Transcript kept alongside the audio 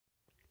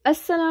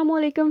Assalamu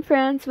alaikum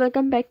friends,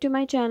 welcome back to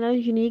my channel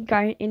Unique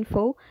Garden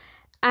Info,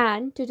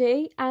 and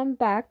today I'm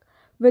back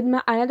with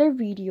my another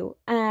video,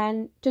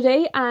 and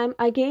today I'm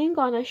again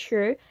gonna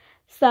share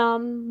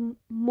some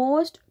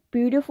most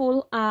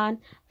beautiful and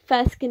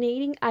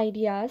fascinating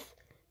ideas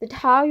that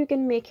how you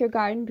can make your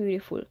garden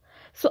beautiful.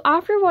 So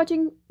after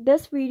watching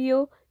this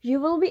video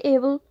you will be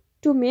able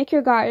to make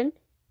your garden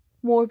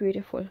more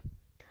beautiful.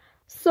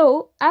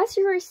 So as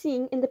you are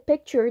seeing in the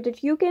picture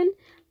that you can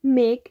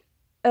make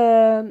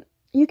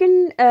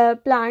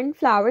plant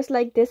flowers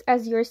like this.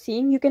 As you're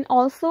seeing, you can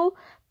also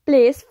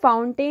place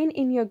fountain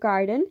in your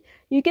garden.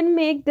 You can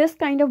make this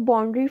kind of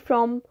boundary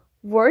from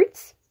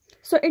words,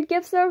 so it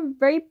gives a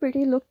very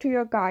pretty look to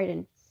your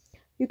garden.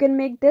 You can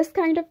make this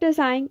kind of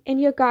design in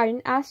your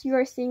garden as you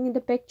are seeing in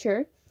the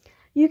picture.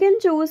 You can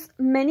choose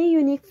many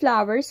unique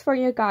flowers for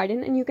your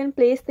garden and you can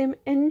place them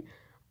in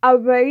a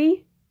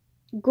very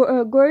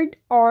good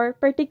or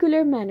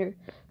particular manner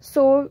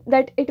so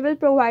that it will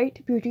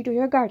provide beauty to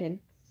your garden.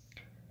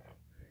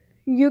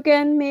 You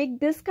can make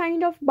this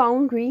kind of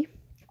boundary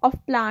of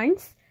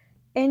plants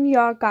in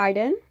your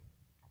garden.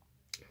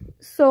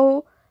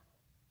 So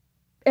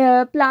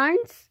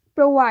plants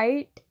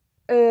provide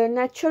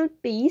natural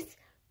peace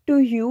to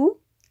you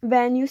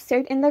when you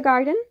sit in the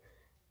garden,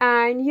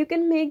 and you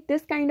can make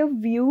this kind of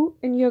view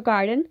in your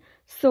garden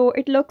so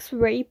it looks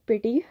very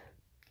pretty.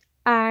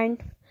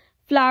 And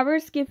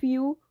flowers give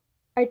you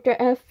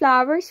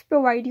flowers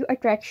provide you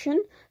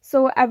attraction,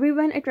 so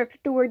everyone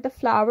attracted toward the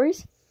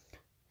flowers.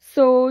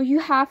 So you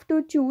have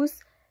to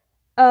choose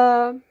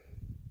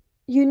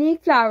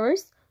unique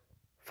flowers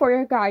for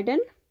your garden,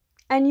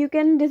 and you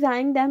can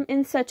design them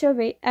in such a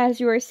way as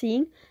you are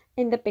seeing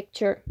in the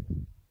picture.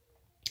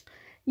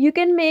 You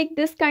can make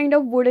this kind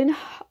of wooden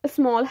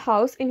small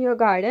house in your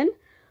garden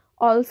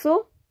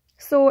also,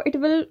 so it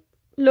will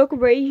look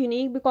very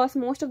unique because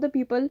most of the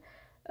people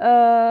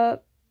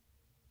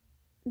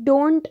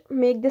don't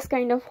make this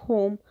kind of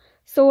home.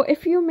 So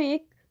if you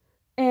make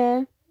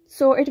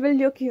so it will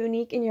look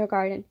unique in your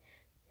garden.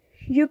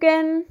 You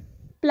can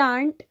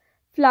plant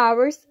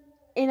flowers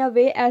in a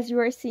way as you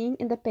are seeing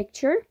in the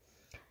picture,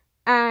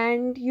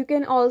 and you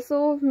can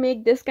also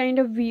make this kind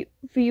of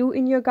view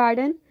in your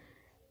garden.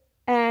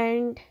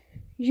 And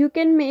you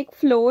can make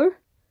floor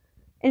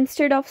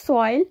instead of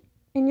soil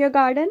in your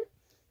garden,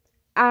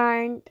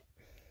 and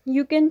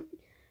you can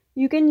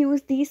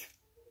use these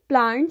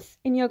plants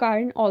in your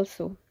garden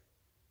also.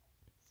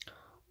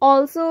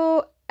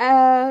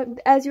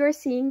 As you are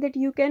seeing that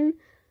you can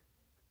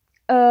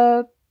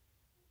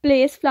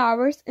place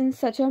flowers in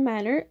such a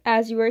manner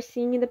as you are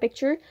seeing in the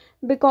picture,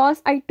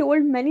 because I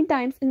told many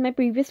times in my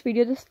previous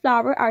video this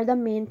flower are the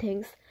main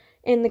things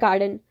in the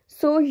garden.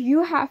 So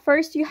you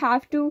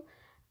have to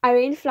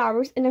arrange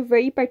flowers in a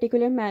very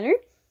particular manner,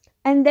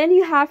 and then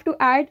you have to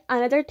add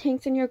another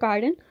things in your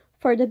garden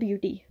for the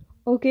beauty.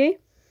 Okay,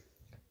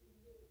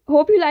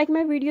 hope you like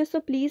my video, so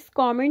please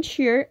comment,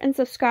 share and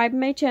subscribe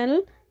my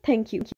channel. Thank you.